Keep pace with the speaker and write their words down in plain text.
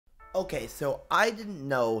Okay, so I didn't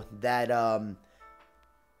know that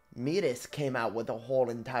MitiS came out with a whole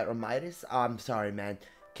entire MitiS. I'm sorry, man.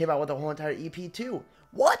 Came out with a whole entire EP too.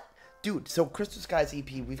 What? Dude, so Crystal Sky's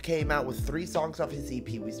EP, we've came out with 3 songs off his EP.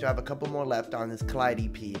 We still have a couple more left on his Collide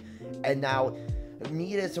EP. And now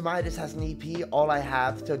MitiS has an EP, All I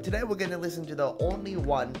Have. So today we're going to listen to the only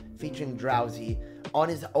one featuring Drowsy on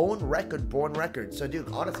his own record, Born Records. So dude,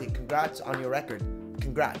 honestly, congrats on your record.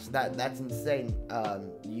 Congrats. That's insane.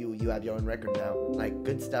 You have your own record now. Like,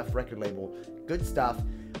 good stuff, record label. Good stuff.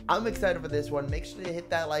 I'm excited for this one. Make sure to hit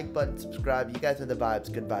that like button, subscribe. You guys know the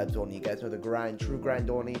vibes, good vibes only. You guys know the grind, true grind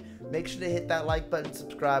only. Make sure to hit that like button,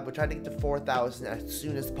 subscribe. We're trying to get to 4,000 as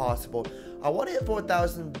soon as possible. I want to hit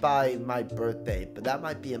 4,000 by my birthday, but that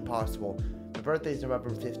might be impossible. My birthday is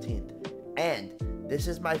November 15th. And this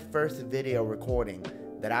is my first video recording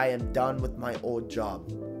that I am done with my old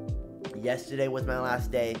job. Yesterday was my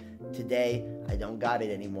last day. Today, I don't got it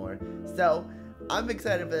anymore. So, I'm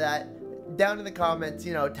excited for that. Down in the comments,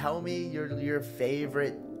 you know, tell me your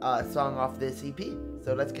favorite song off this EP.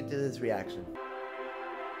 So let's get to this reaction.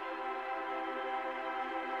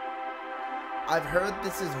 I've heard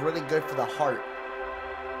this is really good for the heart.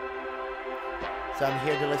 So I'm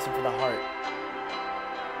here to listen for the heart.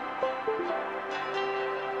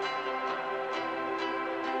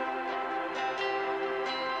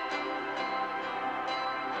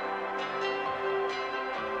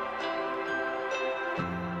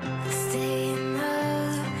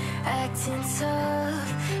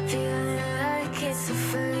 Tough, feeling like it's the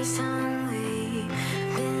first time we've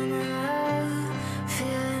been in love,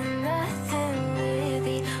 feeling nothing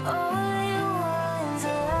really, only one's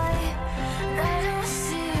alive. I don't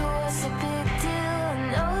see what's a big deal.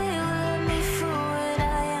 I know you let me for what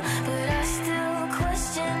I am, but I still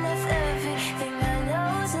question if everything I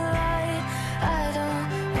know is a lie. I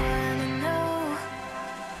don't wanna know.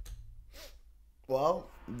 Well,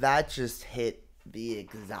 that just hit the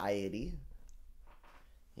anxiety.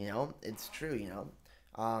 You know, it's true, you know.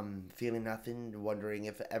 Feeling nothing, wondering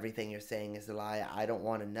if everything you're saying is a lie. I don't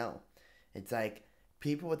want to know. It's like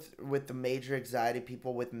people with the major anxiety,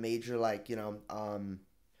 people with major, like, you know,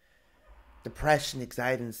 depression,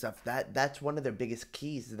 anxiety and stuff, that's one of their biggest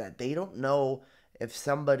keys, is that they don't know if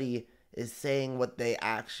somebody is saying what they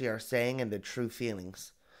actually are saying and their true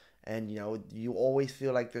feelings. And, you know, you always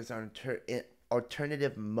feel like there's an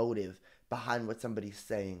alternative motive behind what somebody's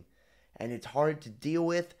saying. And it's hard to deal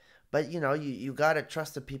with, but, you know, you got to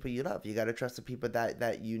trust the people you love. You got to trust the people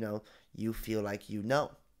that, you know, you feel like you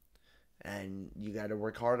know. And you got to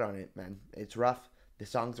work hard on it, man. It's rough. The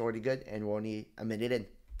song's already good, and we're only a minute in.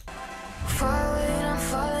 I'm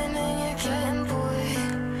falling and you're getting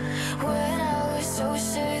bored. When I was so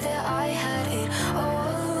sure that I had it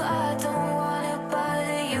all, I don't want to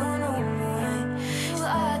bother you no more.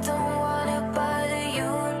 I don't want to bother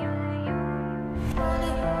you.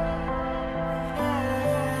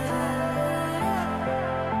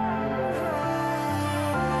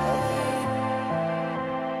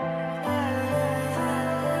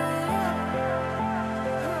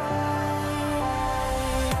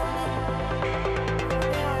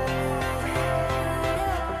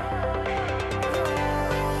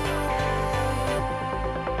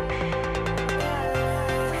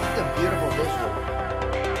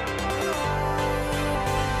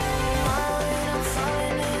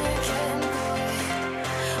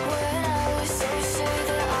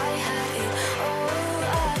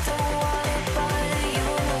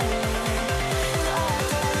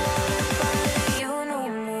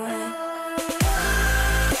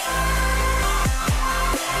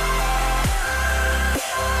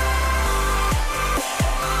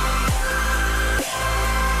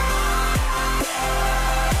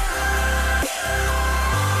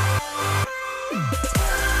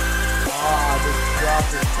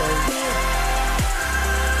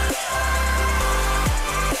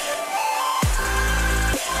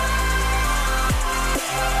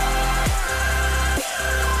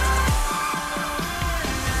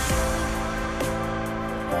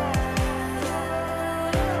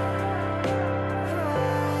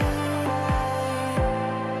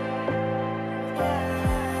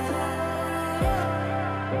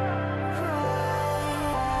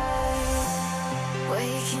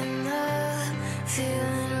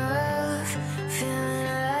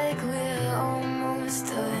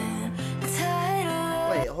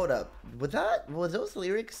 Hold up. Was those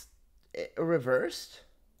lyrics reversed?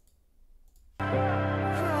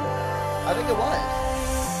 I think it was.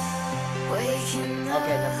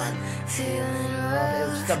 Okay, never mind. It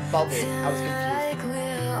was just a bubble. I was confused. I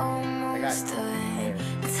got it.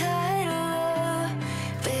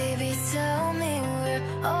 Baby, tell me we're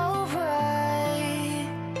alright.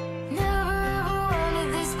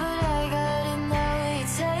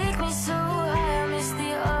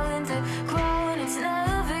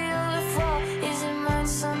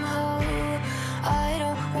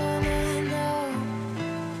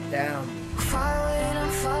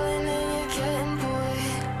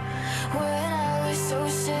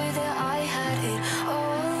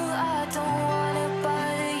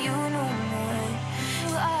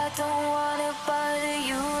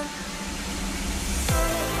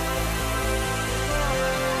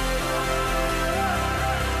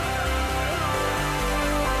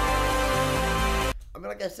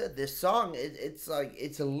 like I said, this song, it's like,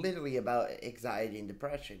 it's literally about anxiety and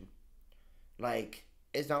depression. Like,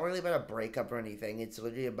 it's not really about a breakup or anything. It's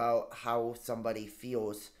literally about how somebody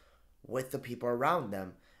feels with the people around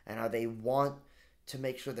them and how they want to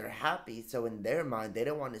make sure they're happy. So in their mind, they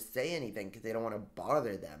don't want to say anything because they don't want to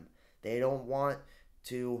bother them. They don't want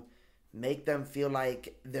to make them feel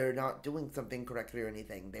like they're not doing something correctly or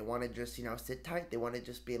anything. They want to just, sit tight. They want to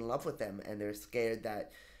just be in love with them. And they're scared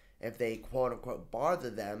that if they quote unquote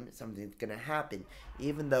bother them, something's going to happen.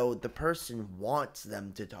 Even though the person wants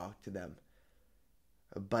them to talk to them.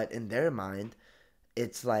 But in their mind,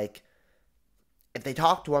 it's like, if they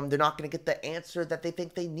talk to them, they're not going to get the answer that they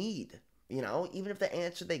think they need. Even if the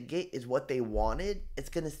answer they get is what they wanted, it's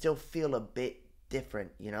going to still feel a bit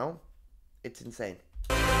different, It's insane.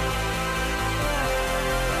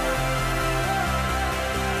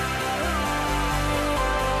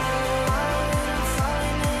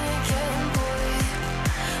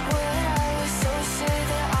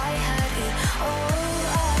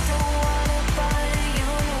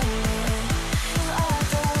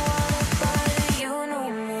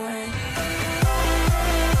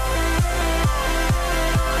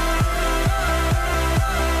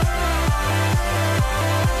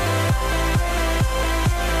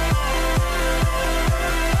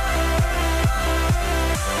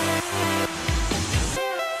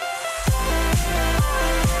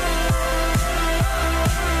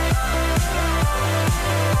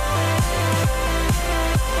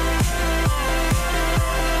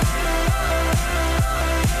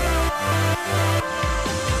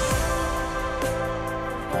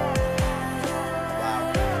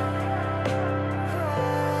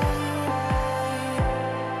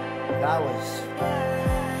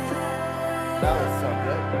 That was so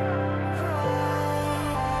good.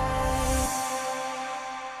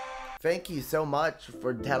 Thank you so much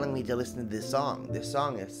for telling me to listen to this song. This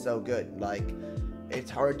song is so good. Like,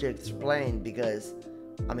 it's hard to explain because,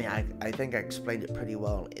 I think I explained it pretty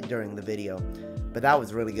well during the video. But that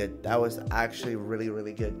was really good. That was actually really,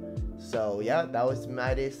 really good. So, yeah, that was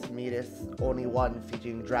MitiS, Only One,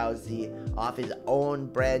 featuring Drowsy, off his own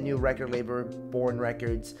brand new record label, Born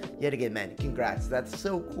Records. Yet again, man, congrats. That's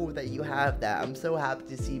so cool that you have that. I'm so happy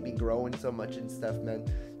to see you be growing so much and stuff,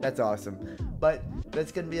 man. That's awesome. But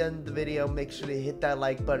that's going to be the end of the video. Make sure to hit that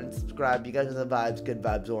like button, subscribe. You guys are the vibes, good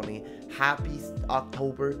vibes only. Happy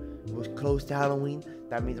October. We're close to Halloween.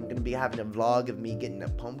 That means I'm going to be having a vlog of me getting a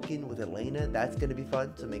pumpkin with Elena. That's going to be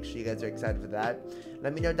fun, so make sure you guys are excited for that.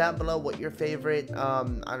 Let me know down below what your favorite,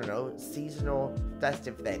 seasonal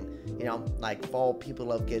festive thing. Like fall, people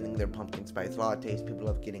love getting their pumpkin spice lattes. People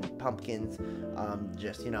love getting pumpkins,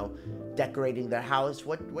 decorating their house.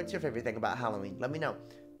 What's your favorite thing about Halloween? Let me know.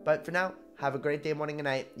 But for now, have a great day, morning, and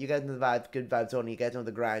night. You guys know the vibes, good vibes only. You guys know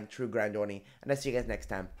the grind, true grind only. And I'll see you guys next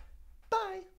time.